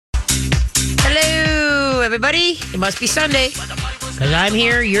everybody. It must be Sunday because I'm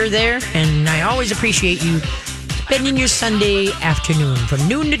here, you're there, and I always appreciate you spending your Sunday afternoon from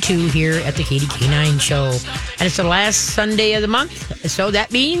noon to 2 here at the Katie K9 Show. And it's the last Sunday of the month, so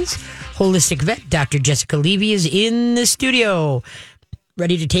that means Holistic Vet Dr. Jessica Levy is in the studio,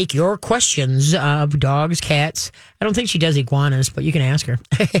 ready to take your questions of dogs, cats. I don't think she does iguanas, but you can ask her.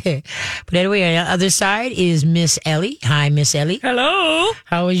 But anyway, on the other side is Miss Ellie. Hi, Miss Ellie. Hello.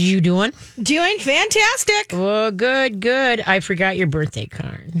 How are you doing? Doing fantastic. Well, good. I forgot your birthday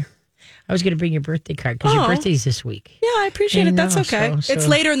card. I was going to bring your birthday card because your birthday's this week. Yeah, I appreciate it. That's okay. So it's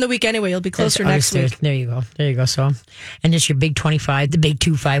later in the week anyway. You'll be closer next week. There you go. So, and it's your big 25, the big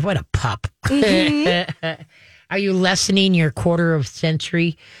 25. What a pup. Mm-hmm. Are you lessening your quarter of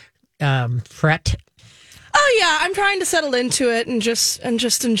century fret? Oh yeah, I'm trying to settle into it and just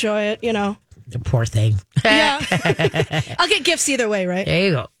enjoy it. You know, the poor thing. Yeah, I'll get gifts either way, right? There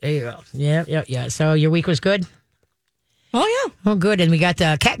you go. Yeah. So your week was good. Oh yeah. Oh, good. And we got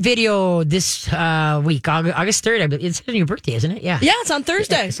the cat video this week, August 3rd. It's your birthday, isn't it? Yeah. Yeah, it's on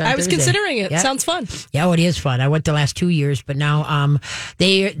Thursday. I was considering it. Yeah. Sounds fun. Yeah, it is fun. I went the last 2 years, but now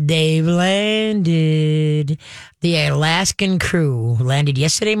they've landed. The Alaskan crew landed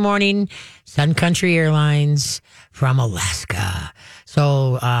yesterday morning, Sun Country Airlines from Alaska.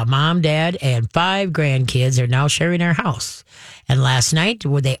 So mom, dad, and 5 grandkids are now sharing our house. And last night,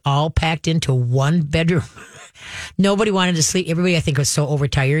 were they all packed into one bedroom? Nobody wanted to sleep. Everybody, I think, was so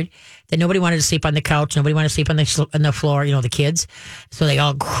overtired that nobody wanted to sleep on the couch. Nobody wanted to sleep on the floor, the kids. So they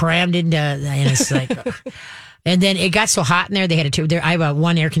all crammed into, and it's like, and then it got so hot in there, they had to, I have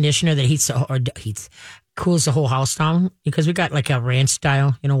one air conditioner that cools the whole house down because we got like a ranch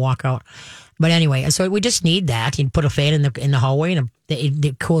style, walkout. But anyway, so we just need that. You put a fan in the hallway and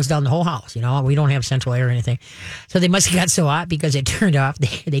it cools down the whole house. We don't have central air or anything. So they must have got so hot because they turned off.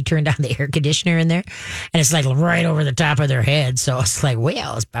 They turned on the air conditioner in there, and it's like right over the top of their head. So it's like,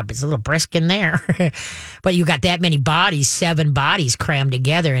 well, it's a little brisk in there. But you got that many bodies, 7 bodies crammed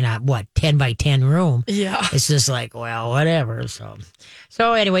together in a 10 by 10 room. Yeah, it's just like, well, whatever.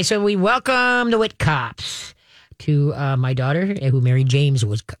 So anyway, so we welcome the Whitcops to my daughter, who married James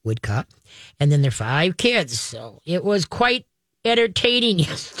Whitcop, and then their 5 kids. So it was quite entertaining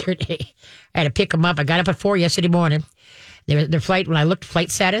yesterday. I had to pick them up. I got up at 4 yesterday morning. Their flight, when I looked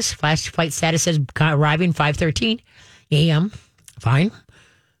flight status says arriving 5:13 a.m. Fine.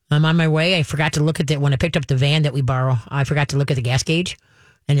 I'm on my way. I forgot to look at when I picked up the van that we borrow. I forgot to look at the gas gauge,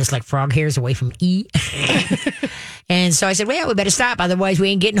 and it's like frog hairs away from E. And so I said, well, we better stop. Otherwise, we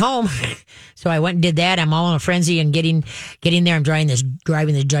ain't getting home. So I went and did that. I'm all in a frenzy and getting there. I'm driving this big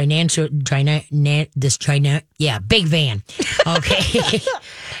van. Okay.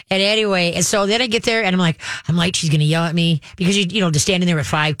 And anyway, and so then I get there and I'm like, she's going to yell at me because, just standing there with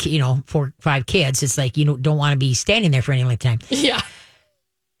 5 kids. It's like, don't want to be standing there for any length of time. Yeah.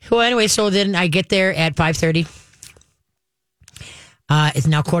 Well, anyway, so then I get there at 5:30. It's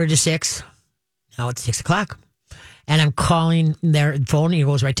now 5:45. Now it's 6 o'clock. And I'm calling their phone. It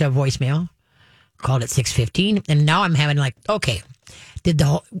goes right to a voicemail. Called at 6:15. And now I'm having okay,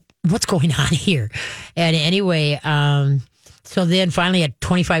 what's going on here? And anyway, so then finally at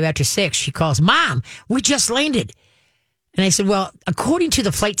 25 after 6, she calls, Mom, we just landed. And I said, well, according to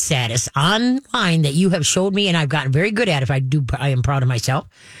the flight status online that you have showed me, and I've gotten very good at it, I am proud of myself.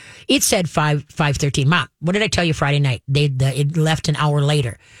 It said 5:13. Mom, what did I tell you Friday night? It left an hour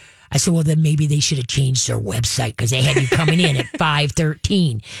later. I said, well, then maybe they should have changed their website because they had you coming in at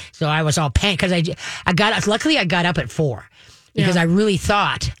 5:13. So I was all panicked because luckily I got up at 4 because I really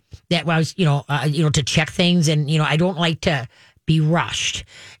thought that I was, to check things. And, I don't like to be rushed.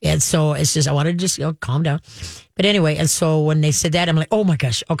 And so it's just, I wanted to just calm down. But anyway, and so when they said that, I'm like, oh my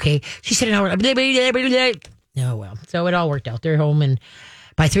gosh, okay. She said an hour. Oh, well. So it all worked out. They're home. And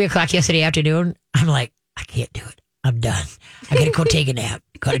by 3 o'clock yesterday afternoon, I'm like, I can't do it. I'm done. I got to go take a nap.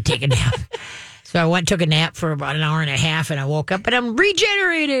 So I went and took a nap for about an hour and a half, and I woke up and I'm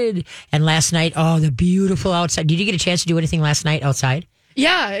regenerated. And last night, the beautiful outside. Did you get a chance to do anything last night outside?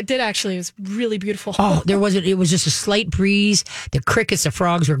 Yeah, it did actually. It was really beautiful. Oh, it was just a slight breeze. The crickets, the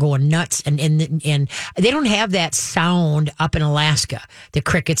frogs were going nuts, and they don't have that sound up in Alaska. The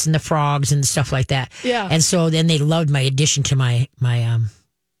crickets and the frogs and stuff like that. Yeah. And so then they loved my addition to my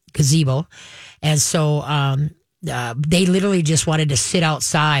gazebo, and so they literally just wanted to sit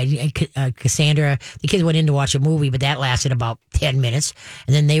outside. Cassandra, the kids went in to watch a movie, but that lasted about 10 minutes,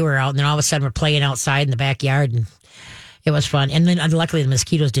 and then they were out, and then all of a sudden we're playing outside in the backyard, and it was fun. And then luckily the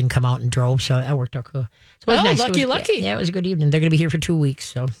mosquitoes didn't come out and drove, so that worked out cool. So it was nice. Lucky. Yeah, it was a good evening. They're going to be here for 2 weeks.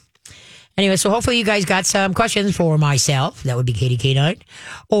 So Anyway, so hopefully you guys got some questions for myself. That would be Katie K9.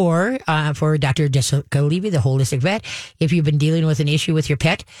 Or for Dr. Jessica Levy, the holistic vet. If you've been dealing with an issue with your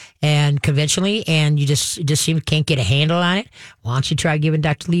pet and conventionally and you just can't get a handle on it, why don't you try giving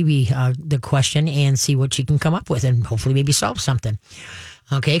Dr. Levy the question and see what she can come up with and hopefully maybe solve something.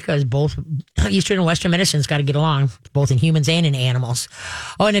 Okay, because both Eastern and Western medicine's got to get along, both in humans and in animals.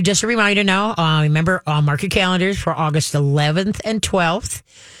 Oh, and just a reminder now, remember, mark your calendars for August 11th and 12th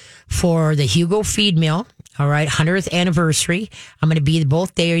for the Hugo Feed Mill. All right, 100th anniversary. I'm going to be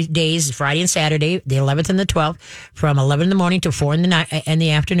both days, Friday and Saturday, the 11th and the 12th, from 11 in the morning to 4 in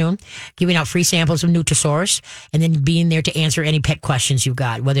the afternoon, giving out free samples of Nutrisource, and then being there to answer any pet questions you've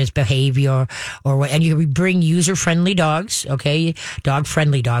got, whether it's behavior or what. And you bring user-friendly dogs, okay,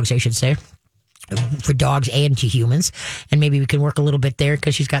 dog-friendly dogs, I should say, for dogs and to humans. And maybe we can work a little bit there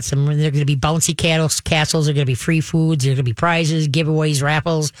because she's got some, they're going to be bouncy castles, they're going to be free foods, there's going to be prizes, giveaways,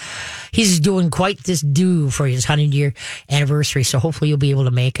 raffles. He's doing quite this do for his 100-year anniversary, so hopefully you'll be able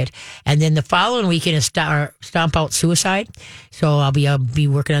to make it. And then the following weekend is Stomp Out Suicide. So I'll be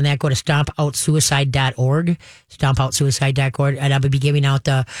working on that. Go to stompoutsuicide.org, stompoutsuicide.org, and I'll be giving out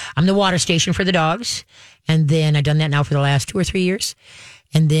I'm the water station for the dogs. And then I've done that now for the last 2 or 3 years.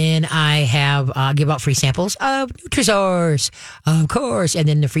 And then I have give out free samples of Nutrisource, of course, and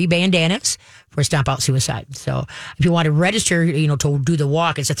then the free bandanas for Stomp Out Suicide. So if you want to register, to do the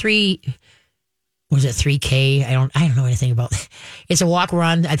walk, it's a 3K? I don't know anything about it. It's a walk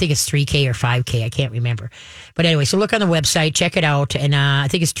run. I think it's 3K or 5K. I can't remember. But anyway, so look on the website, check it out. And I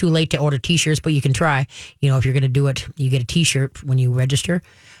think it's too late to order t-shirts, but you can try. If you're going to do it, you get a t-shirt when you register.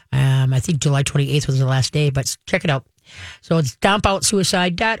 I think July 28th was the last day, but check it out. So it's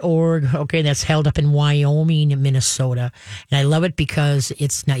stompoutssuicide.org. Okay, that's held up in Wyoming, Minnesota. And I love it because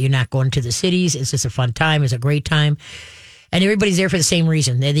you're not going to the cities. It's just a fun time. It's a great time. And everybody's there for the same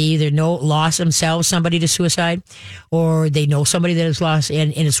reason. They either lost themselves, somebody to suicide, or they know somebody that has lost.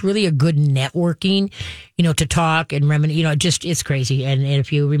 And it's really a good networking, to talk and reminisce. It's crazy. And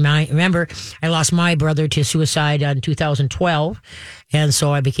if you remember, I lost my brother to suicide in 2012. And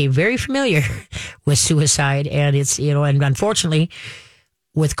so I became very familiar with suicide. And it's, and unfortunately,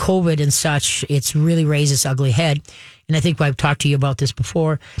 with COVID and such, it's really raised its ugly head. And I think I've talked to you about this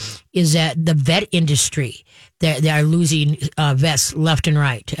before, is that the vet industry, they are losing vets left and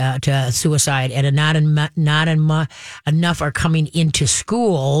right to suicide, and not enough are coming into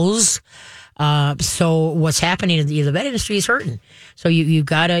schools. So what's happening, the vet industry is hurting. So you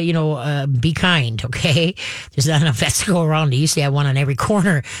gotta, be kind, okay? There's not enough vets to go around. They used to have one on every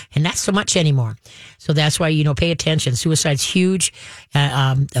corner, and not so much anymore. So that's why, pay attention. Suicide's huge.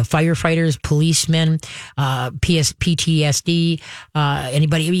 Firefighters, policemen, PTSD,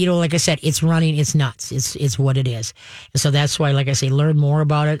 anybody, like I said, it's running, it's nuts. It's what it is. And so that's why, like I say, learn more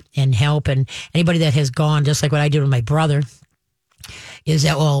about it and help. And anybody that has gone, just like what I did with my brother, is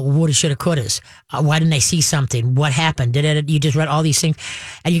that, well, woulda, shoulda, couldas. Why didn't I see something? What happened? You just read all these things,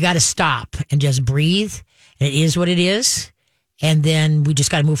 and you got to stop and just breathe. And it is what it is. And then we just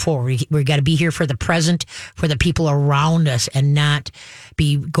got to move forward. We got to be here for the present, for the people around us, and not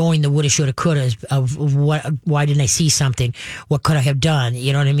be going the woulda, shoulda, couldas of why didn't I see something? What could I have done?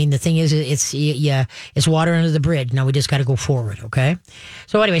 You know what I mean? The thing is, it's water under the bridge. Now we just got to go forward. Okay.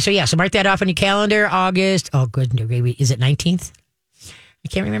 So anyway, so mark that off on your calendar. August. Oh, good. Is it 19th? I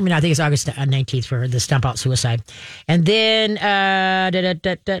can't remember now. I think it's August 19th for the Stomp Out Suicide. And then, August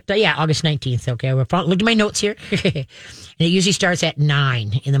 19th. Okay, look at my notes here. And it usually starts at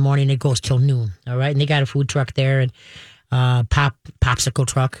 9 in the morning. It goes till noon. All right, and they got a food truck there and popsicle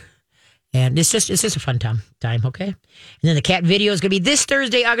truck. And it's just a fun time, okay? And then the cat video is going to be this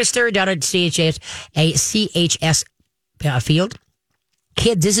Thursday, August 3rd, down at CHS field.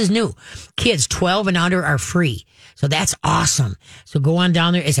 Kids, this is new. Kids 12 and under are free. So that's awesome. So go on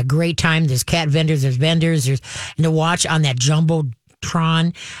down there. It's a great time. There's cat vendors, and to watch on that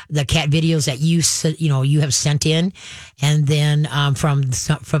Jumbotron, the cat videos that you have sent in, and then from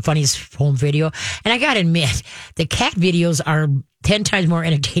Funny's home video. And I got to admit, the cat videos are 10 times more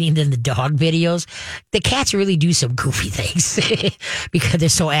entertaining than the dog videos. The cats really do some goofy things because they're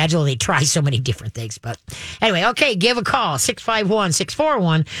so agile. They try so many different things. But anyway, okay, give a call,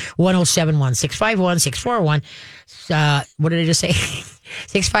 651-641-1071, 651-641. What did I just say?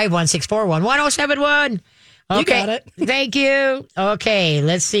 651-641-1071. Okay. You got it. Thank you. Okay,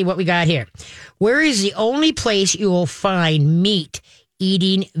 let's see what we got here. Where is the only place you will find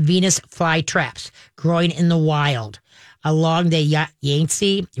meat-eating Venus flytraps growing in the wild? Along the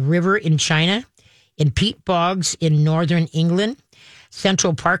Yangtze River in China, in peat bogs in northern England,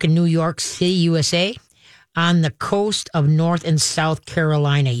 Central Park in New York City, USA, on the coast of North and South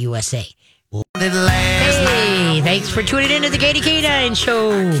Carolina, USA. Hey, thanks for tuning in to the Katie K9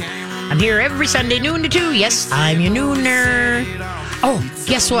 Show. I'm here every Sunday, noon to 2. Yes, I'm your nooner. Oh,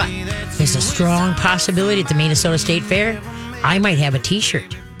 guess what? There's a strong possibility at the Minnesota State Fair, I might have a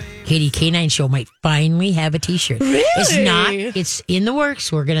T-shirt. Katie K9 Show might finally have a T-shirt. Really? It's not. It's in the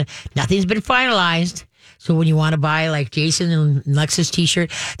works. Nothing's been finalized. So when you want to buy like Jason and Lex's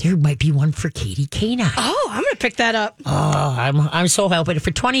T-shirt, there might be one for Katie K9. Oh, I'm going to pick that up. Oh, I'm so helping. For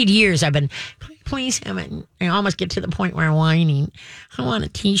 20 years, I've been, please have it. I almost get to the point where I'm whining. I want a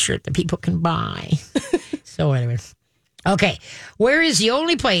T-shirt that people can buy. So anyways. Okay, where is the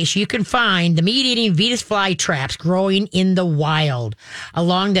only place you can find the meat-eating Venus fly traps growing in the wild?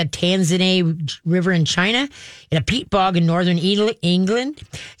 Along the Tanzania River in China, in a peat bog in northern England,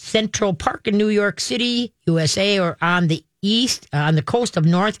 Central Park in New York City, USA, or on the coast of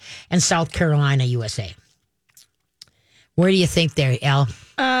North and South Carolina, USA. Where do you think there, Al?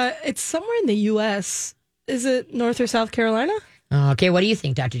 It's somewhere in the U.S. Is it North or South Carolina? Okay, what do you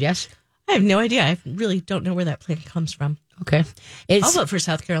think, Dr. Jess? I have no idea. I really don't know where that plant comes from. Okay. I'll vote for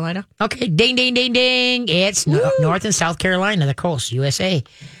South Carolina. Okay, ding, ding, ding, ding. It's North and South Carolina, the coast, USA,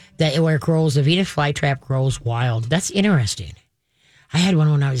 where it grows, the Venus flytrap grows wild. That's interesting. I had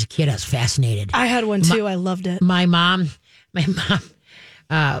one when I was a kid. I was fascinated. I had one too. I loved it. My mom,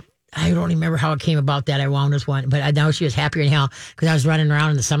 I don't remember how it came about that I wound us one, but I know she was happier than hell because I was running around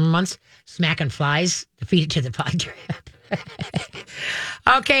in the summer months, smacking flies to feed it to the flytrap.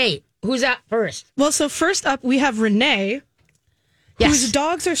 Okay. Who's up first? Well, so first up, we have Renee, whose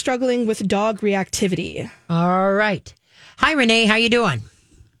dogs are struggling with dog reactivity. All right. Hi, Renee. How you doing?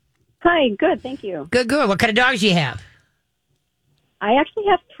 Hi, good, thank you. Good, good. What kind of dogs do you have? I actually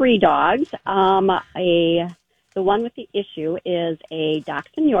have 3 dogs. The one with the issue is a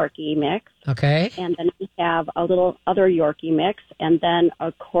Dachshund Yorkie mix. Okay. And then we have a little other Yorkie mix, and then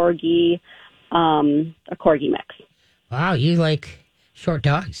a Corgi mix. Wow, you like short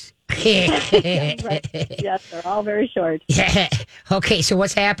dogs. Right. Yes, they're all very short. Yeah. Okay, so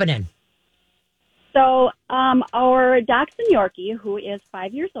what's happening? So our Dachshund Yorkie, who is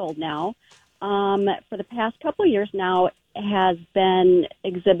 5 years old now, for the past couple of years now, has been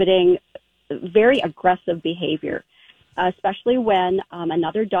exhibiting very aggressive behavior, especially when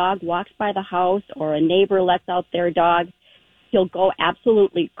another dog walks by the house or a neighbor lets out their dog. He'll go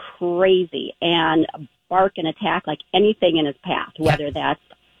absolutely crazy and bark and attack like anything in his path, whether that's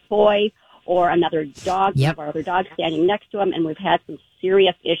boy or another dog, one of our other dogs standing next to him, and we've had some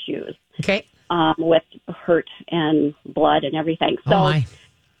serious issues with hurt and blood and everything. So,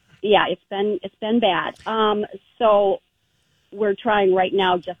 yeah, it's been bad. So we're trying right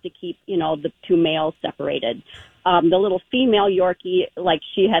now just to keep, the 2 males separated. The little female Yorkie,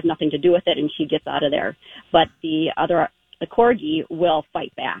 she has nothing to do with it, and she gets out of there. But the Corgi will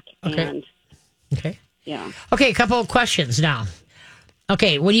fight back. Okay. Yeah. Okay, a couple of questions now.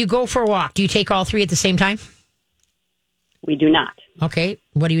 Okay, when you go for a walk, do you take all 3 at the same time? We do not. Okay,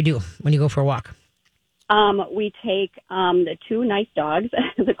 what do you do when you go for a walk? We take the 2 nice dogs,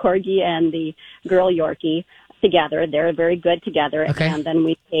 the Corgi and the girl Yorkie, together. They're very good together. Okay. And then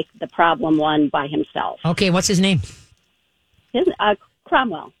we take the problem one by himself. Okay, what's his name?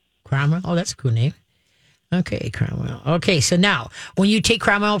 Cromwell. Cromwell? Oh, that's a cool name. Okay, Cromwell. Okay, so now, when you take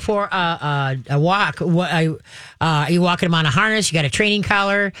Cromwell for a walk, are you walking him on a harness? You got a training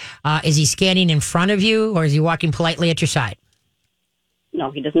collar? Is he standing in front of you, or is he walking politely at your side?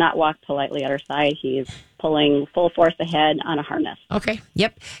 No, he does not walk politely at our side. He's pulling full force ahead on a harness. Okay,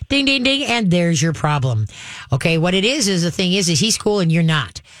 yep. Ding, ding, ding, and there's your problem. Okay, what it is the thing is he's cool and you're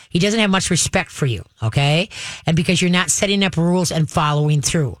not. He doesn't have much respect for you, okay? And because you're not setting up rules and following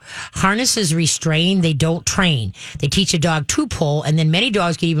through. Harnesses restrain, they don't train. They teach a dog to pull, and then many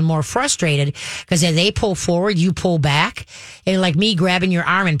dogs get even more frustrated because as they pull forward, you pull back. And like me grabbing your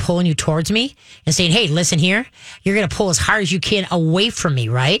arm and pulling you towards me and saying, hey, listen here, you're going to pull as hard as you can away from me,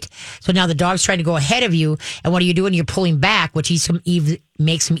 right? So now the dog's trying to go ahead of you, and what are you doing? You're pulling back, which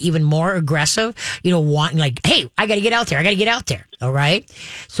makes him even more aggressive, wanting like, hey, I got to get out there. All right.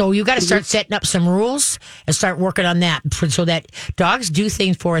 So you got to start setting up some rules and start working on that so that dogs do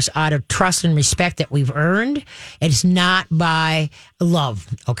things for us out of trust and respect that we've earned. It's not by love,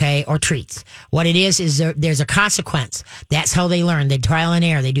 okay, or treats. What it is there's a consequence. That's how they learn. They trial and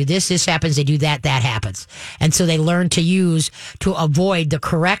error. They do this happens. They do that happens. And so they learn to avoid the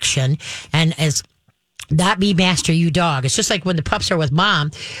correction. And as not be master you dog. It's just like when the pups are with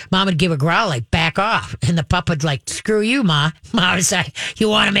mom would give a growl like back off, and the pup would like, screw you, ma. Mom would say, you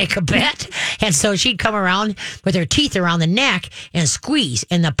want to make a bet? And so she'd come around with her teeth around the neck and squeeze,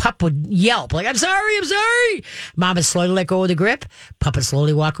 and the pup would yelp like, I'm sorry, I'm sorry. Mom would slowly let go of the grip. Pup would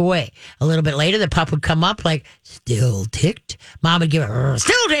slowly walk away. A little bit later, the pup would come up like, still ticked. Mom would give her,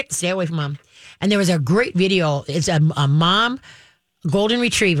 still ticked. Stay away from Mom. And there was a great video. It's a mom golden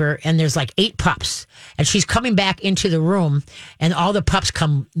retriever, and there's like 8 pups. And she's coming back into the room, and all the pups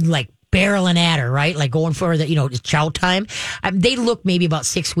come like barreling at her, right? Like going for the, chow time. They look maybe about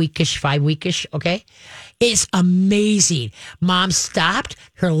 6 weekish, 5 weekish, okay? It's amazing. Mom stopped,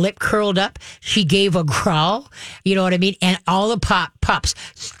 her lip curled up. She gave a growl, you know what I mean? And all the pups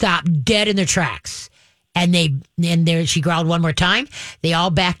stopped dead in their tracks. And she growled one more time. They all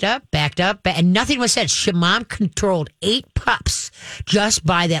backed up, and nothing was said. Mom controlled 8 pups just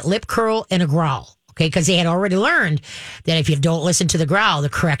by that lip curl and a growl. Okay, because they had already learned that if you don't listen to the growl, the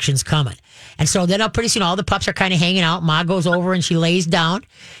correction's coming. And so then pretty soon all the pups are kind of hanging out. Ma goes over and she lays down,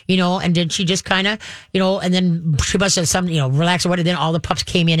 and then she just kind of, and then she must have some, relax or whatever. Then all the pups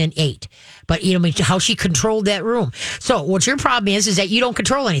came in and ate. But, how she controlled that room. So what your problem is that you don't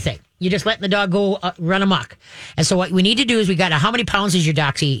control anything. You're just letting the dog go run amok. And so what we need to do is how many pounds is your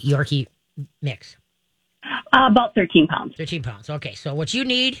Doxy Yorkie mix? About 13 pounds. 13 pounds. Okay. So what you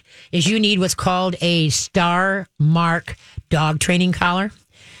need is what's called a Star Mark dog training collar.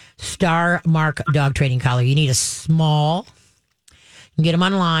 Star Mark dog training collar. You need a small. You can get them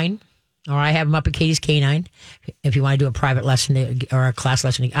online, or I have them up at Katie's Canine. If you want to do a private lesson or a class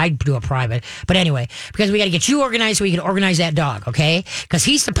lesson, I do a private. But anyway, because we got to get you organized so we can organize that dog, okay? Because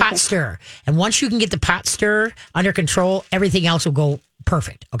he's the pot stirrer. And once you can get the pot stirrer under control, everything else will go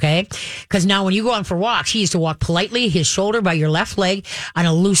perfect, okay? Because now when you go on for walks, he used to walk politely, his shoulder by your left leg on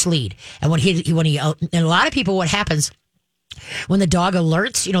a loose lead. And when and a lot of people, what happens when the dog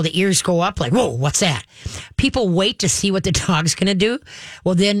alerts, the ears go up like, whoa, what's that? People wait to see what the dog's going to do.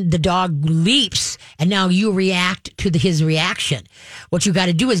 Well, then the dog leaps, and now you react to his reaction. What you got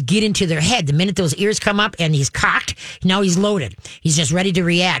to do is get into their head. The minute those ears come up and he's cocked, now he's loaded. He's just ready to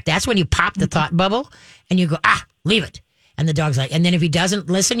react. That's when you pop the thought bubble and you go, leave it. And the dog's like, and then if he doesn't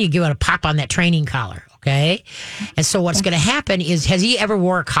listen, you give it a pop on that training collar, okay? And so what's going to happen is, has he ever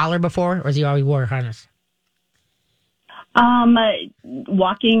wore a collar before, or has he always wore a harness?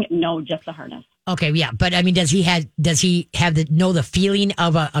 Walking, no, just the harness. Okay, yeah, but I mean, does he have the feeling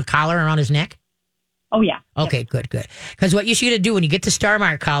of a collar around his neck? Oh yeah. Okay, yep. good. Because what you should do when you get the Star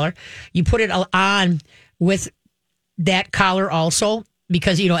Mark collar, you put it on with that collar also,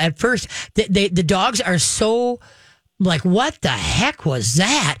 because at first the dogs are so like, what the heck was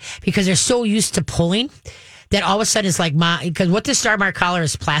that? Because they're so used to pulling that all of a sudden it's like, because what the Star Mark collar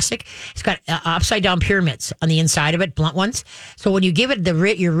is plastic. It's got upside down pyramids on the inside of it, blunt ones. So when you give it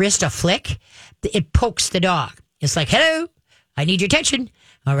your wrist a flick, it pokes the dog. It's like, hello, I need your attention.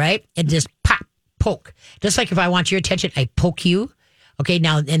 All right. And just pop, poke. Just like if I want your attention, I poke you. Okay.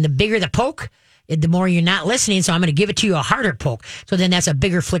 Now, and the bigger the poke, the more you're not listening. So I'm going to give it to you a harder poke. So then that's a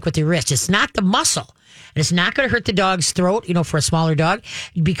bigger flick with the wrist. It's not the muscle. And it's not going to hurt the dog's throat, for a smaller dog,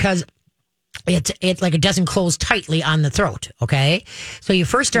 because it doesn't close tightly on the throat. Okay. So you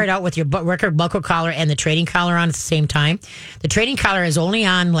first start out with your record buckle collar and the training collar on at the same time. The training collar is only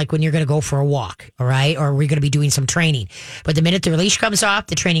on like when you're going to go for a walk. All right. Or we're going to be doing some training. But the minute the leash comes off,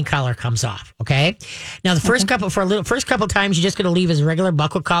 the training collar comes off. Okay. Now the first couple times, you're just going to leave his regular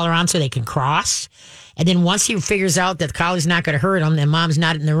buckle collar on so they can cross. And then once he figures out that the collar's not going to hurt him and mom's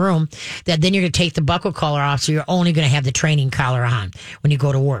not in the room, then you're going to take the buckle collar off. So you're only going to have the training collar on when you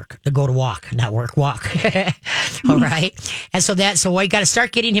go to walk. All right. And so you got to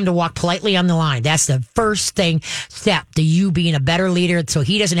start getting him to walk politely on the line. That's the first step to you being a better leader, so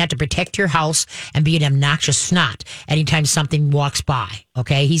he doesn't have to protect your house and be an obnoxious snot anytime something walks by.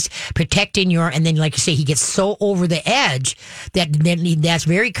 Okay. He's protecting and then like you say, he gets so over the edge that's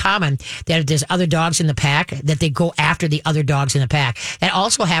very common that if there's other dogs in the pack, that they go after the other dogs in the pack. That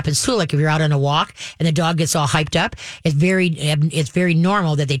also happens too. Like if you're out on a walk and the dog gets all hyped up, it's very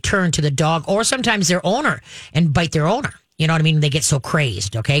normal that they turn to the dog or sometimes their owner and bite their owner. You know what I mean? They get so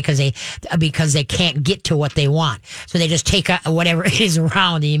crazed, okay, because they can't get to what they want, so they just take whatever is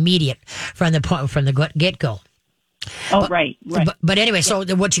around the immediate from the get go. Oh, right. But anyway, so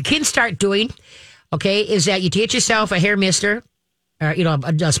what you can start doing, okay, is that you get yourself a hair mister, or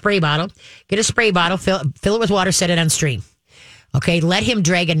a spray bottle. Get a spray bottle, fill it with water, set it on stream. Okay, let him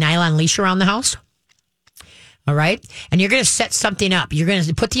drag a nylon leash around the house. All right, and you're going to set something up. You're going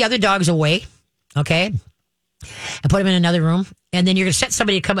to put the other dogs away. Okay. and put him in another room. And then you're going to set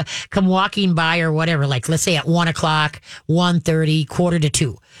somebody to come walking by or whatever, like let's say at 1 o'clock, 1:30,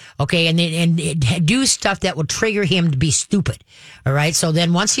 1:45. Okay. And do stuff that will trigger him to be stupid. All right. So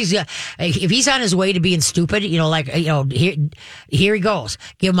then once if he's on his way to being stupid, here he goes.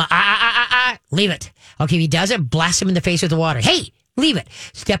 Give him leave it. Okay. If he doesn't, blast him in the face with the water. Hey, leave it.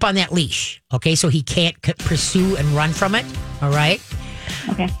 Step on that leash. Okay. So he can't pursue and run from it. All right.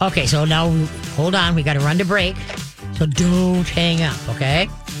 Okay. Okay. So now hold on. We got to run to break. So don't hang up, okay?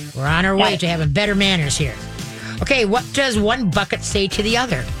 We're on our way to having better manners here. Okay, what does one bucket say to the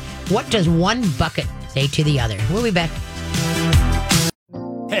other? What does one bucket say to the other? We'll be back.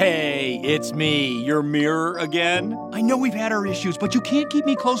 Hey, it's me, your mirror again. I know we've had our issues, but you can't keep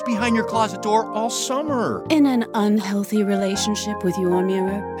me close behind your closet door all summer. In an unhealthy relationship with your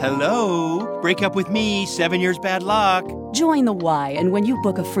mirror? Hello? Break up with me, 7 years bad luck. Join the Y, and when you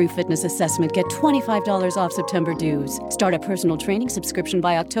book a free fitness assessment, get $25 off September dues. Start a personal training subscription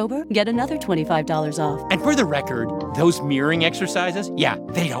by October, get another $25 off. And for the record, those mirroring exercises, yeah,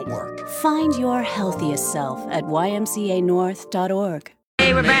 they don't work. Find your healthiest self at ymcanorth.org.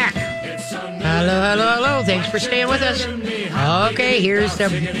 Hey, we're back. Hello. Thanks for staying with us. Okay, here's the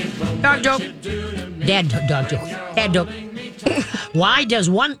dog joke. Dog joke. What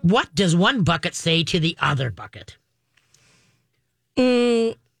does one bucket say to the other bucket?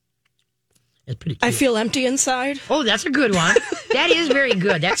 Mm, It's pretty cute. I feel empty inside. Oh, that's a good one. That is very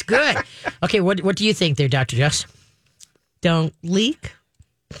good. That's good. Okay, what do you think there, Dr. Jess? Don't leak.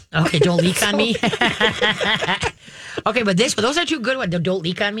 Okay, don't leak on me. Okay, but those are two good ones. Don't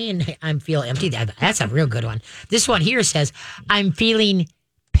leak on me and I feel empty. That's a real good one. This one here says, I'm feeling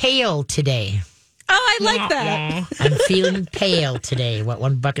pale today. Oh, I like that. I'm feeling pale today. What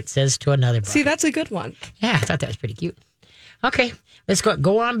one bucket says to another bucket. See, that's a good one. Yeah, I thought that was pretty cute. Okay, let's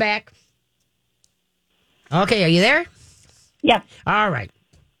go on back. Okay, are you there? Yeah. All right.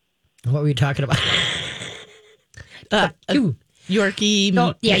 What were you talking about? Yorkie,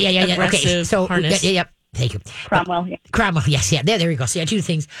 Yeah. aggressive Okay, so harness. Yep. Thank you. Cromwell, yeah. Cromwell, yes, yeah. There we go. So, yeah, two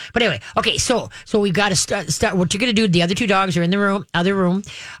things. But anyway, okay, so we've got to start. What you're going to do, the other two dogs are in the other room.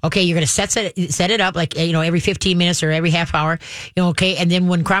 Okay, you're going to set it up like, every 15 minutes or every half hour. Okay, and then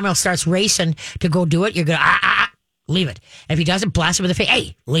when Cromwell starts racing to go do it, you're going to, leave it. And if he doesn't, blast him in the face.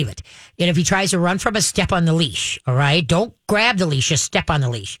 Hey, leave it. And if he tries to run from us, step on the leash. All right? Don't grab the leash. Just step on the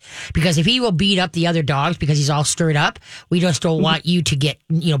leash. Because if he will beat up the other dogs because he's all stirred up, we just don't want you to get,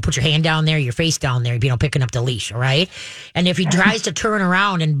 put your hand down there, your face down there, picking up the leash. All right? And if he tries to turn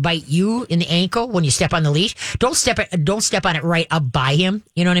around and bite you in the ankle when you step on the leash, don't step on it right up by him.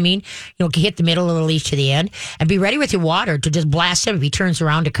 You know what I mean? Hit the middle of the leash to the end and be ready with your water to just blast him. If he turns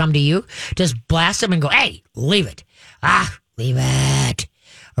around to come to you, just blast him and go, hey, leave it. Leave it.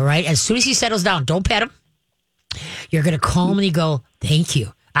 All right. As soon as he settles down, don't pet him. You're going to calmly go, thank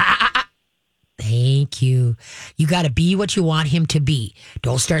you. Thank you. You got to be what you want him to be.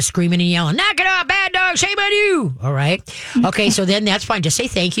 Don't start screaming and yelling, knock it off, bad dog, shame on you. All right. Okay, so then that's fine. Just say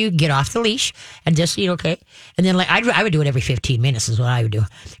thank you, get off the leash, and just, okay. And then, I would do it every 15 minutes is what I would do.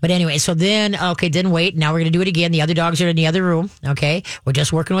 But anyway, so then, then wait. Now we're going to do it again. The other dogs are in the other room. Okay. We're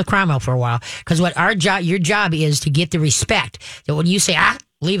just working with Cromwell for a while. Because your job is to get the respect that when you say,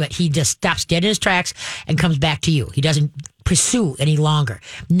 leave it, he just stops dead in his tracks and comes back to you. He doesn't pursue any longer.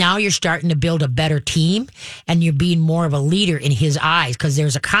 Now you're starting to build a better team and you're being more of a leader in his eyes because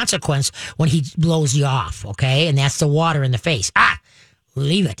there's a consequence when he blows you off, okay? And that's the water in the face.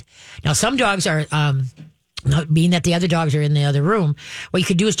 Leave it. Now, some dogs are, being that the other dogs are in the other room, what you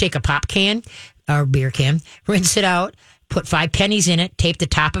could do is take a pop can or beer can, rinse it out, put 5 pennies in it, tape the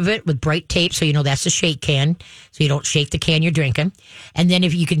top of it with bright tape so that's the shake can, so you don't shake the can you're drinking. And then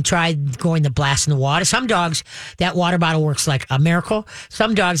if you can try going the blast in the water. Some dogs, that water bottle works like a miracle.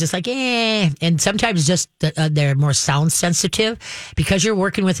 Some dogs, it's like, and sometimes just they're more sound sensitive because you're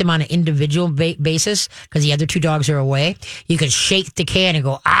working with them on an individual basis because the other two dogs are away. You can shake the can and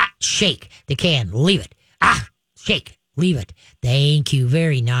go, shake the can, leave it. Shake. Leave it. Thank you.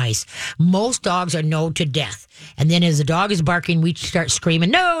 Very nice. Most dogs are no to death. And then as the dog is barking, we start screaming,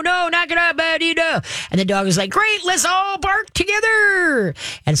 no, knock it out, buddy, no. And the dog is like, great, let's all bark together.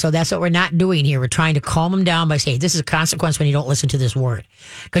 And so that's what we're not doing here. We're trying to calm them down by saying, this is a consequence when you don't listen to this word.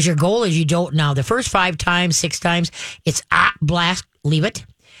 Because your goal is you don't now. The first 5 times, 6 times, it's blast, leave it.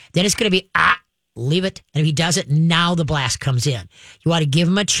 Then it's going to be leave it. And if he does it, now the blast comes in. You want to give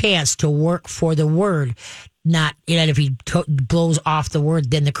him a chance to work for the word. Not, if he blows off the word,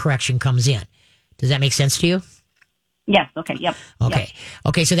 then the correction comes in. Does that make sense to you? Yes. Okay. Yep. Okay. Yep.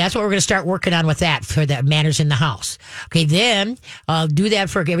 Okay. So that's what we're going to start working on with that for the manners in the house. Okay. Then do that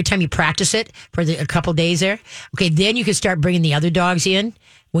for every time you practice it for a couple days there. Okay. Then you can start bringing the other dogs in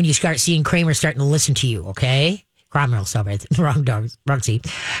when you start seeing Kramer starting to listen to you. Okay. Cromwell, sorry, wrong dog, wrong seat.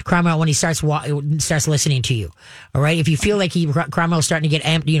 Cromwell, when he starts listening to you, all right. If you feel like Cromwell's starting to get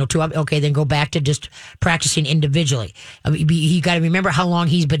amped, too up, okay, then go back to just practicing individually. You got to remember how long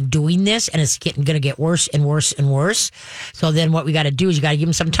he's been doing this, and it's going to get worse and worse and worse. So then, what we got to do is you got to give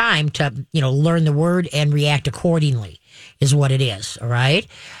him some time to, learn the word and react accordingly. Is what it is, all right.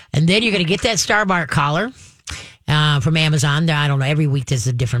 And then you're going to get that Star Mark collar. From Amazon. I don't know. Every week there's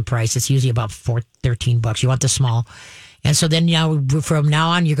a different price. It's usually about $13. You want the small. And so then from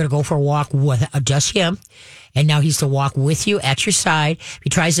now on, you're going to go for a walk with just him. And now he's to walk with you at your side. If he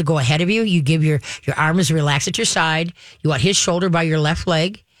tries to go ahead of you, you give your arm is relaxed at your side. You want his shoulder by your left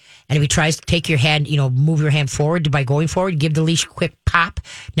leg. And if he tries to take your hand, move your hand forward by going forward, give the leash a quick pop.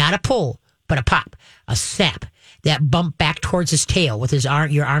 Not a pull, but a pop, a snap. That bump back towards his tail with his arm.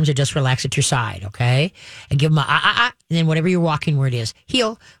 Your arms are just relaxed at your side, okay? And give him a and then whatever you're walking where it is,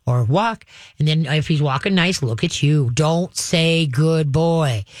 heel or walk. And then if he's walking nice, look at you. Don't say good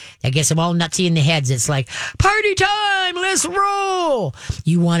boy. That gets them all nutsy in the heads. It's like, party time, let's roll.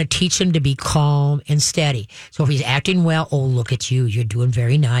 You want to teach him to be calm and steady. So if he's acting well, oh, look at you. You're doing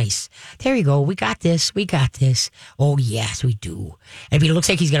very nice. There you go. We got this. We got this. Oh, yes, we do. And if he looks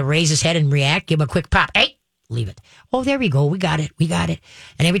like he's going to raise his head and react, give him a quick pop. Hey! Leave it. Oh, there we go. We got it. We got it.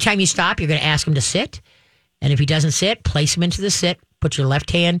 And every time you stop, you're going to ask him to sit. And if he doesn't sit, place him into the sit. Put your left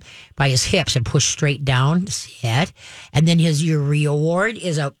hand by his hips and push straight down. Sit. And then your reward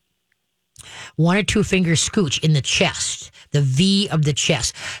is a 1 or 2 finger scooch in the chest, the V of the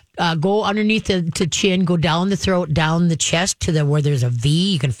chest. Go underneath the chin, go down the throat, down the chest to where there's a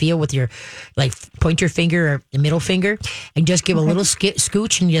V. You can feel with your, point your finger or the middle finger and just give a little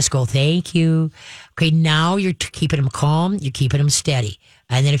scooch and just go, thank you. Okay, now you're keeping him calm. You're keeping him steady.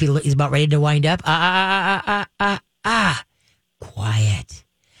 And then if he's about ready to wind up, quiet.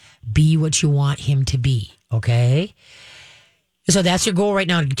 Be what you want him to be, okay? So that's your goal right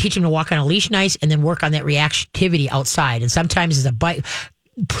now, to teach him to walk on a leash nice and then work on that reactivity outside. And sometimes as a bike,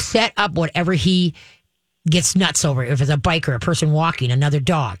 set up whatever he gets nuts over. If it's a biker, a person walking, another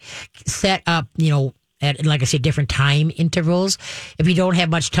dog, set up, at, like I said, different time intervals. If you don't have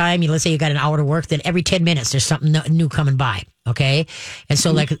much time, let's say you got an hour to work, then every 10 minutes there's something new coming by. Okay. And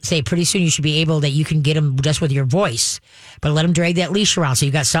so like say pretty soon you should be able that you can get him just with your voice, but let him drag that leash around. So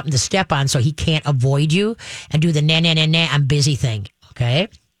you got something to step on so he can't avoid you and do the nah, I'm busy thing. Okay.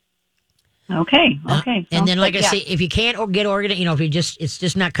 Okay. And then, like I say, if you can't get organized, if it's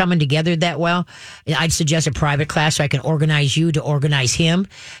just not coming together that well, I'd suggest a private class so I can organize you to organize him.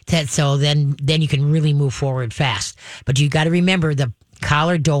 So then you can really move forward fast. But you got to remember the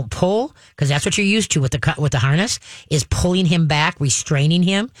collar don't pull, because that's what you're used to with the harness is pulling him back, restraining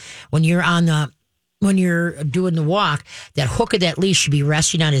him. When you're doing the walk, that hook of that leash should be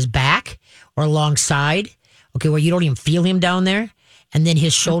resting on his back or alongside. Okay, where you don't even feel him down there. And then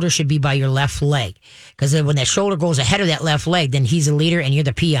his shoulder should be by your left leg. Because then when that shoulder goes ahead of that left leg, then he's the leader and you're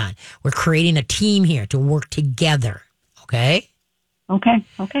the peon. We're creating a team here to work together. Okay? Okay.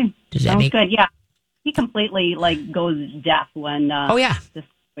 Sounds good. Yeah. He completely goes deaf when this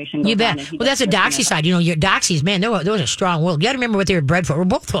situation goes you bet. on. Well, that's a doxy side. Your doxies, man, those are strong willed. You got to remember what they were bred for. We're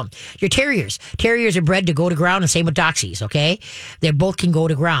both of them. Your terriers. Terriers are bred to go to ground, and same with doxies, okay? They both can go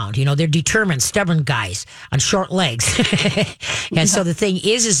to ground. They're determined, stubborn guys on short legs. And so the thing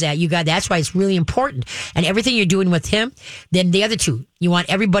is that that's why it's really important. And everything you're doing with him, then the other two, you want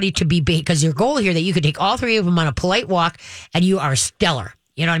everybody to be big, because your goal here that you could take all three of them on a polite walk, and you are stellar.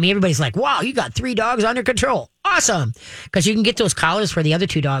 You know what I mean? Everybody's like, wow, you got 3 dogs under control. Awesome. Because you can get those collars for the other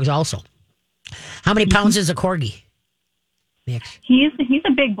 2 dogs also. How many pounds is a corgi? Mix. He's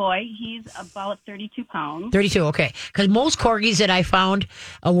a big boy. He's about 32 pounds. 32, okay. Because most corgis that I found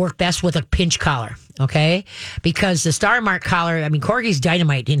work best with a pinch collar, okay? Because the Star Mark collar, corgi's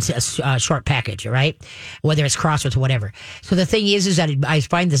dynamite in a short package, right? Whether it's crossed with whatever. So the thing is that I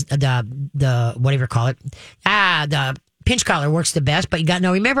find the whatever you call it, the pinch collar works the best, but you got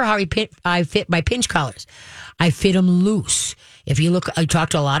now remember how I fit my pinch collars. I fit them loose. If you look, I talk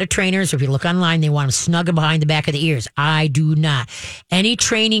to a lot of trainers. If you look online, they want them snug behind the back of the ears. I do not. Any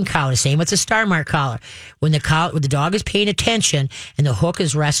training collar, same with the Star Mark collar. When the dog is paying attention and the hook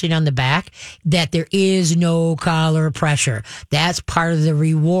is resting on the back, that there is no collar pressure. That's part of the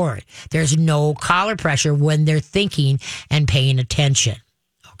reward. There's no collar pressure when they're thinking and paying attention.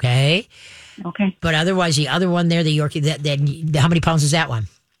 Okay. Okay. But otherwise, the other one there, the Yorkie, that how many pounds is that one?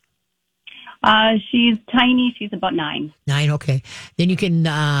 She's tiny. She's about 9. 9, okay. Then you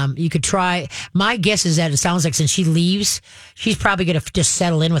could try. My guess is that it sounds like since she leaves, she's probably going to just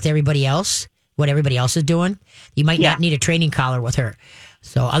settle in with everybody else, what everybody else is doing. You might not need a training collar with her.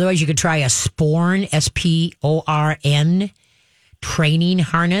 So otherwise you could try a Sporn, SPORN, training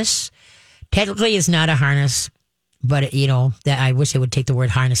harness. Technically it's not a harness, but that I wish they would take the word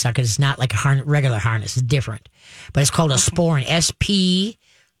harness out because it's not like a regular harness. It's different. But it's called a Sporn, SPORN.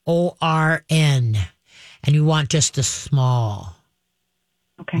 And you want just the small.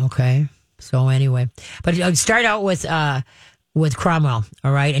 Okay. So anyway, but start out with Cromwell,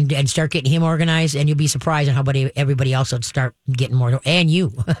 all right, and start getting him organized, and you'll be surprised on how everybody else will start getting more, and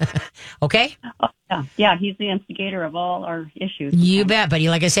you, okay? Oh, yeah, he's the instigator of all our issues. You bet, buddy.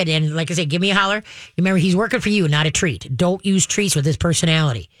 Like I said, give me a holler. Remember, he's working for you, not a treat. Don't use treats with his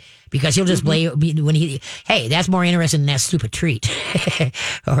personality. Because he'll just blame when hey, that's more interesting than that stupid treat.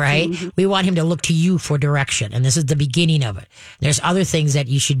 All right? We want him to look to you for direction. And this is the beginning of it. There's other things that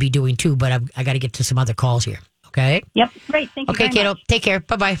you should be doing too, but I got to get to some other calls here. Okay? Yep. Great. Thank you. Okay, kiddo. Much. Take care.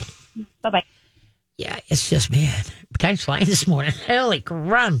 Bye-bye. Bye-bye. Yeah, it's just, man, time's flying this morning. Holy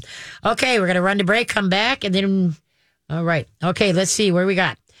run. Okay, we're going to run to break, come back, and then, all right. Okay, let's see where we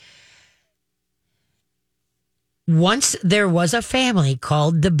got. Once there was a family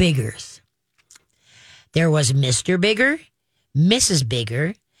called the Biggers. There was Mr. Bigger, Mrs.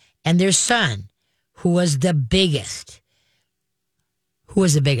 Bigger, and their son, who was the biggest. Who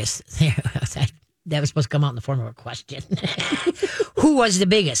was the biggest? That was supposed to come out in the form of a question. Who was the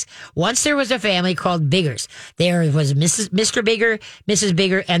biggest? Once there was a family called Biggers. There was Mr. Bigger, Mrs.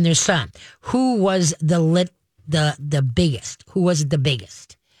 Bigger, and their son. Who was the biggest? Who was the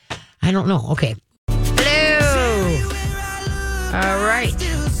biggest? I don't know. Okay. All right.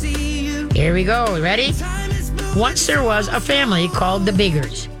 Here we go. Ready? Once there was a family called the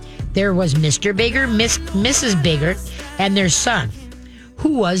Biggers. There was Mr. Bigger, Mrs. Bigger, and their son.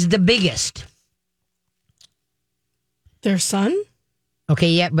 Who was the biggest? Their son? Okay,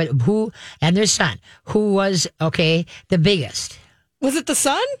 yeah, but who and their son? Who was, the biggest? Was it the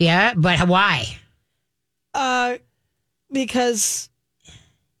son? Yeah, but why? Because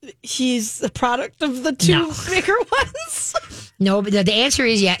he's the product of the two bigger ones. No, but the answer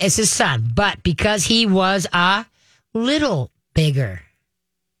is it's his son. But because he was a little bigger.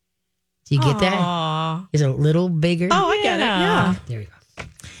 Do you get that? He's a little bigger. Oh, I get it. Yeah. There you go.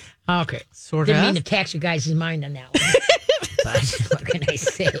 Okay. Sort Didn't of. mean to tax you guys' mind on that one. But what can I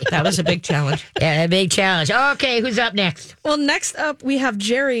say? That was a big challenge. Yeah, a big challenge. Okay, who's up next? Well, next up, we have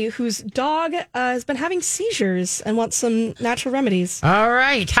Jerry, whose dog has been having seizures and wants some natural remedies. All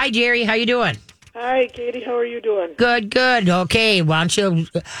right. Hi, Jerry. How you doing? Hi, Katie. How are you doing? Good. Okay. Why don't you?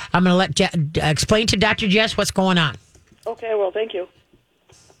 I'm going to let explain to Dr. Jess what's going on. Okay. Well, thank you.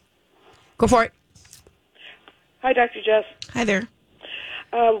 Go for it. Hi, Dr. Jess. Hi there.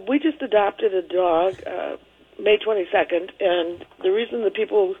 We just adopted a dog May 22nd, and the reason the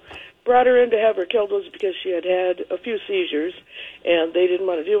people brought her in to have her killed was because she had a few seizures, and they didn't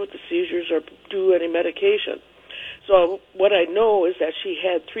want to deal with the seizures or do any medication. So what I know is that she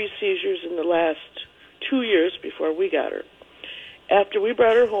had 3 seizures in the last 2 years before we got her. After we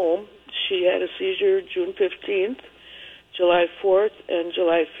brought her home, she had a seizure June 15th, July 4th, and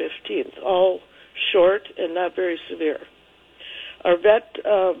July 15th, all short and not very severe. Our vet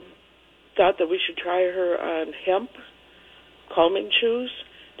thought that we should try her on hemp calming chews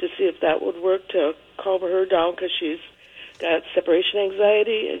to see if that would work to calm her down because she's got separation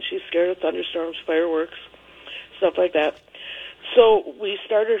anxiety and she's scared of thunderstorms, fireworks, stuff like that. So we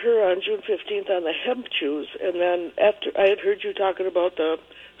started her on June 15th on the hemp chews, and then after I had heard you talking about the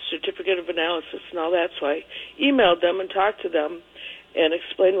certificate of analysis and all that, so I emailed them and talked to them and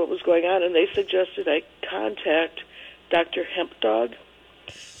explained what was going on, and they suggested I contact Dr. Hemp Dog.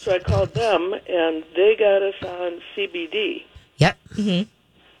 So I called them, and they got us on CBD. Yep. Mm-hmm.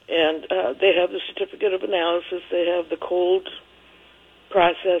 And they have the certificate of analysis. They have the cold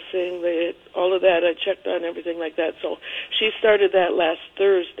processing, all of that. I checked on everything like that. So she started that last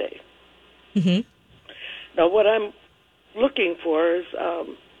Thursday. Mm-hmm. Now, what I'm looking for is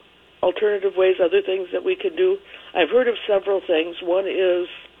alternative ways, other things that we could do. I've heard of several things. One is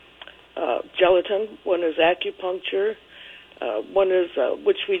gelatin. One is acupuncture. One is,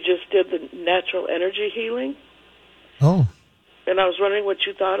 which we just did, the natural energy healing. Oh. And I was wondering what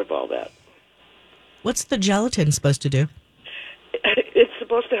you thought of all that. What's the gelatin supposed to do? It's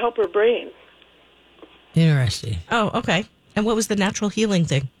supposed to help her brain. Interesting. Oh, okay. And what was the natural healing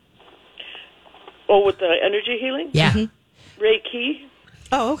thing? Oh, with the energy healing? Yeah. Mm-hmm. Reiki.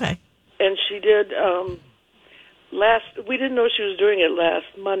 Oh, okay. And she did we didn't know she was doing it last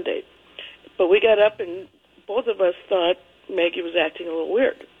Monday. But we got up, and both of us thought Maggie was acting a little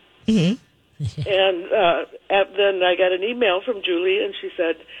weird. Mm-hmm. And then I got an email from Julie, and she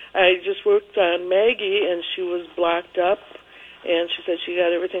said, I just worked on Maggie, and she was blocked up, and she said she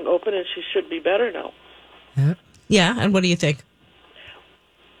got everything open, and she should be better now. Yeah, and what do you think?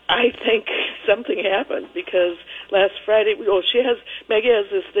 I think something happened, because last Friday, Maggie has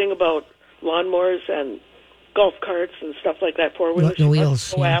this thing about lawnmowers and golf carts and stuff like that, four-wheelers. The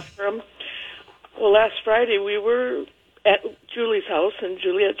wheels, go after them. Well, last Friday, we were at Julie's house, and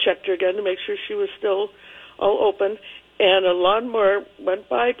Julie had checked her again to make sure she was still all open, and a lawnmower went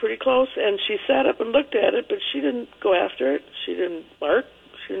by pretty close, and she sat up and looked at it, but she didn't go after it. She didn't bark.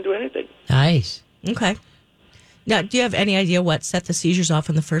 She didn't do anything. Nice. Okay. Now, do you have any idea what set the seizures off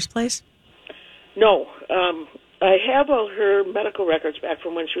in the first place? No. I have all her medical records back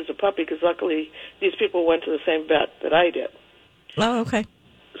from when she was a puppy, because luckily these people went to the same vet that I did. Oh, okay.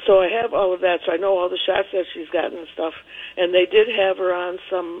 So I have all of that, so I know all the shots that she's gotten and stuff. And they did have her on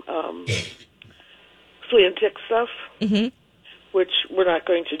some flea and tick stuff, which we're not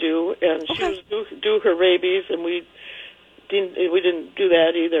going to do. And she was due her rabies, and we didn't do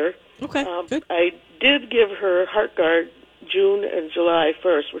that either. Okay, good. I did give her HeartGuard June and July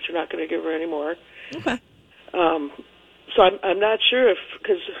 1st, which we're not going to give her anymore. Okay. So I'm not sure if,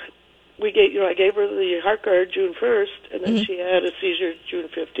 because I gave her the HeartGuard June 1st, and then she had a seizure June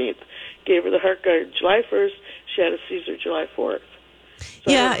 15th. Gave her the HeartGuard July 1st, she had a seizure July 4th.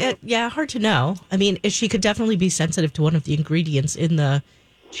 So hard to know. I mean, she could definitely be sensitive to one of the ingredients in the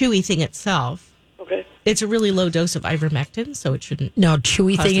chewy thing itself. Okay. It's a really low dose of ivermectin, so it shouldn't. No,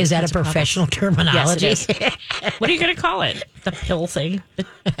 chewy cause thing, is that a kinds of professional terminology? Yes, it is. What are you going to call it? The pill thing? The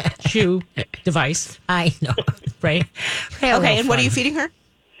chew device? I know. Right? Okay, and what are you feeding her?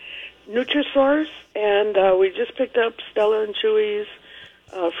 Nutrisource, and we just picked up Stella and Chewy's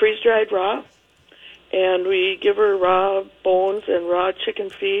freeze-dried raw, and we give her raw bones and raw chicken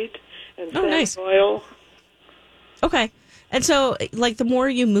feet and salmon oil. Okay. And so, like, the more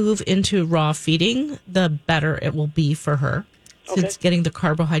you move into raw feeding, the better it will be for her. Since getting the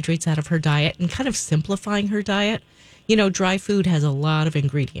carbohydrates out of her diet and kind of simplifying her diet. You know, dry food has a lot of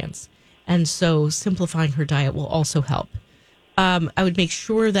ingredients. And so simplifying her diet will also help. I would make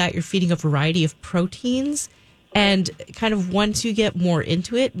sure that you're feeding a variety of proteins. And kind of once you get more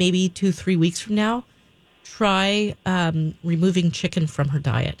into it, maybe 2-3 weeks from now, try removing chicken from her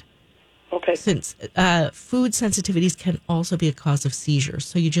diet. Okay. Since food sensitivities can also be a cause of seizures.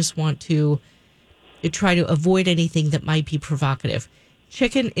 So you just want to try to avoid anything that might be provocative.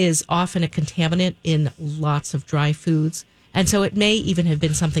 Chicken is often a contaminant in lots of dry foods. And so it may even have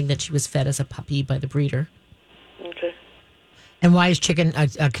been something that she was fed as a puppy by the breeder. Okay. And why is chicken a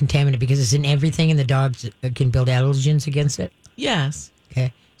contaminant? Because it's in everything and the dogs can build allergens against it? Yes.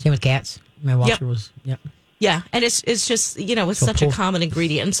 Okay. Same with cats. My Walter was, Yeah, and it's just, it's such a common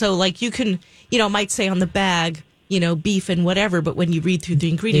ingredient. And so, like, you can, might say on the bag, beef and whatever, but when you read through the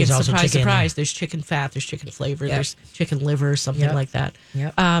ingredients, surprise, there's chicken fat, there's chicken flavor, there's chicken liver, something like that.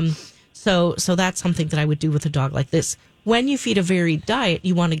 Yep. So that's something that I would do with a dog like this. When you feed a varied diet,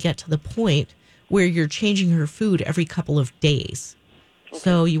 you want to get to the point where you're changing her food every couple of days. Okay.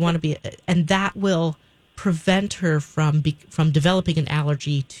 So you want to be, and that will prevent her from developing an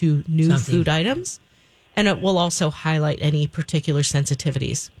allergy to new food items. And it will also highlight any particular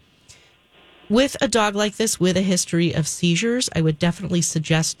sensitivities. With a dog like this, with a history of seizures, I would definitely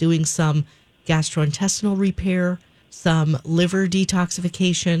suggest doing some gastrointestinal repair, some liver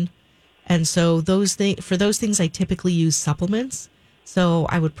detoxification. And so for those things, I typically use supplements. So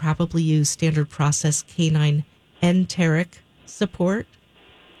I would probably use standard process canine enteric support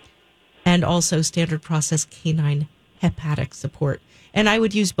and also standard process canine hepatic support. And I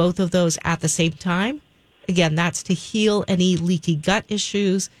would use both of those at the same time. Again, that's to heal any leaky gut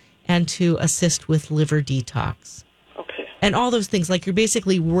issues and to assist with liver detox. Okay. And all those things, like you're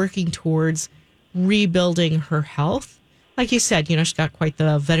basically working towards rebuilding her health. Like you said, she's got quite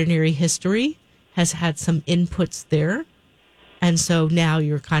the veterinary history, has had some inputs there. And so now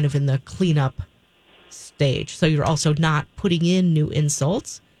you're kind of in the cleanup stage. So you're also not putting in new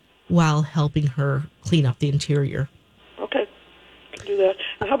insults while helping her clean up the interior. Okay. Do that.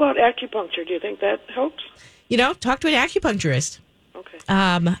 And how about acupuncture? Do you think that helps? Talk to an acupuncturist. Okay.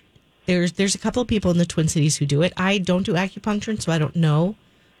 There's a couple of people in the Twin Cities who do it. I don't do acupuncture, so I don't know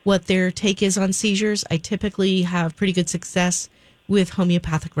what their take is on seizures. I typically have pretty good success with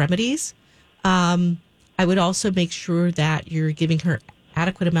homeopathic remedies. I would also make sure that you're giving her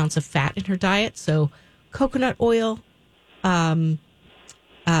adequate amounts of fat in her diet. So coconut oil, raw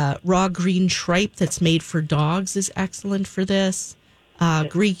green tripe that's made for dogs is excellent for this.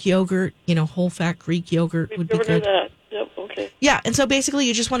 Greek yogurt, whole fat Greek yogurt would be good. That. Yep, okay. Yeah, and so basically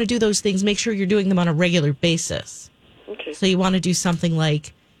you just want to do those things. Make sure you're doing them on a regular basis. Okay. So you want to do something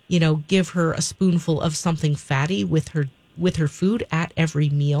like, give her a spoonful of something fatty with her food at every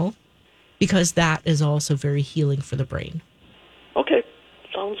meal, because that is also very healing for the brain. Okay,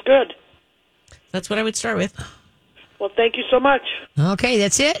 sounds good. That's what I would start with. Well, thank you so much. Okay,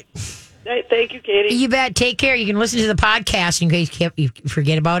 that's it. Hey, thank you, Katie. You bet. Take care. You can listen to the podcast in case you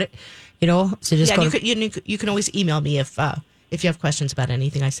forget about it. So just go. You can always email me if you have questions about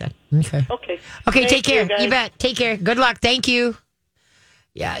anything I said. Okay. Okay. Okay. Take care. guys. You bet. Take care. Good luck. Thank you.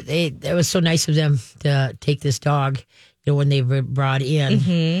 Yeah, it was so nice of them to take this dog. When they were brought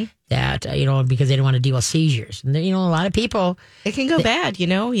in, that because they didn't want to deal with seizures, and a lot of people. It can go bad. You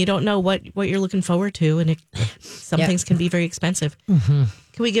don't know what you're looking forward to, and some things can be very expensive. Mm-hmm.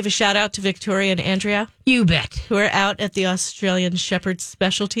 Can we give a shout out to Victoria and Andrea? You bet. Who are out at the Australian Shepherd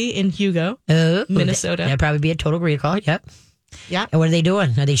Specialty in Hugo, Minnesota. That'd probably be a total recall. Yep. Yeah. And what are they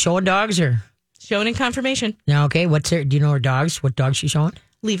doing? Are they showing dogs or showing in confirmation? No. Okay. Do you know her dogs? What dogs she's showing?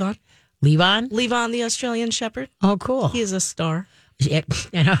 Levon, the Australian Shepherd. Oh, cool. He is a star. Yeah.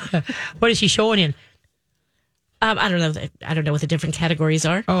 What is she showing in? I don't know. I don't know what the different categories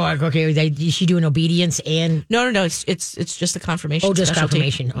are. Oh, okay. Is she doing obedience and? No. It's just a confirmation. Oh, just specialty.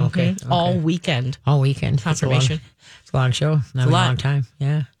 confirmation. Okay. Mm-hmm. All weekend. Confirmation. Confirmation. It's a long show. Not a long time.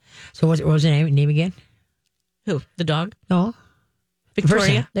 Yeah. So what was the name again? Who? The dog? No.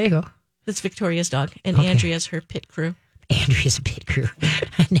 Victoria. There you go. That's Victoria's dog, and Andrea's her pit crew. Andrea's a pit crew.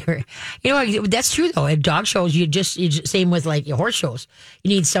 I never, that's true though. At dog shows, you same with like your horse shows. You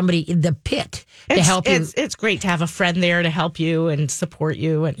need somebody in the pit to help you. It's great to have a friend there to help you and support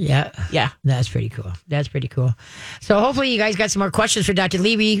you. And yeah, that's pretty cool. So hopefully you guys got some more questions for Dr.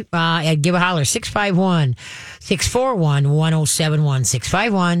 Levy. Give a holler 651-641-1071,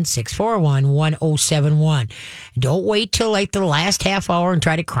 651-641-1071. Don't wait till like the last half hour and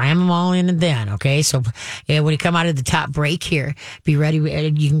try to cram them all in and then. Okay, so when you come out of the top break here, be ready.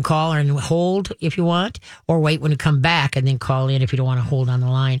 You can call and hold if you want, or wait when you come back and then call in if you don't want to hold on the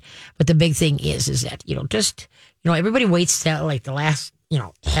line. But the big thing is that everybody waits till like the last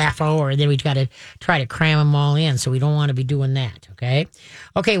half hour, and then we've got to try to cram them all in. So we don't want to be doing that. Okay.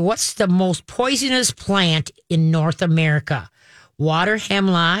 What's the most poisonous plant in North America? Water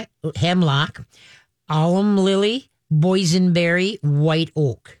hemlock, alum lily, boysenberry, white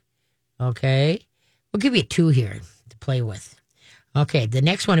oak. Okay. We'll give you 2 here to play with. Okay. The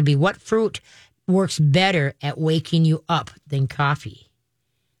next one would be, what fruit works better at waking you up than coffee?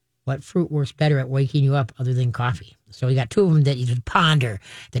 What fruit works better at waking you up other than coffee? So we got 2 of them that you should ponder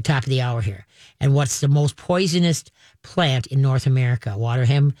at the top of the hour here. And what's the most poisonous plant in North America? Water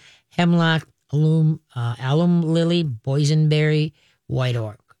hemlock, alum lily, boysenberry, white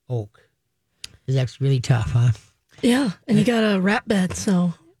oak. That's really tough, huh? Yeah, and you got a rap bed,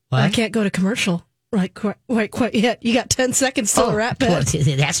 so what? I can't go to commercial quite yet. You got 10 seconds till a rap bed. Well,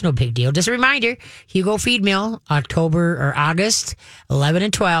 that's no big deal. Just a reminder, Hugo Feed Mill, August 11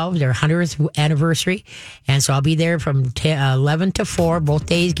 and 12, their 100th anniversary. And so I'll be there from 11 to 4, both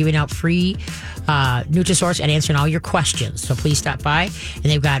days, giving out free Nutrisource and answering all your questions. So please stop by. And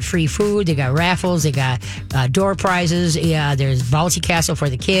they've got free food, they got raffles, they got door prizes. Yeah, there's bouncy castle for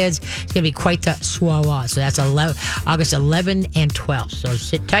the kids. It's going to be quite the swallow. So that's August 11 and 12. So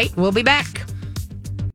sit tight. We'll be back.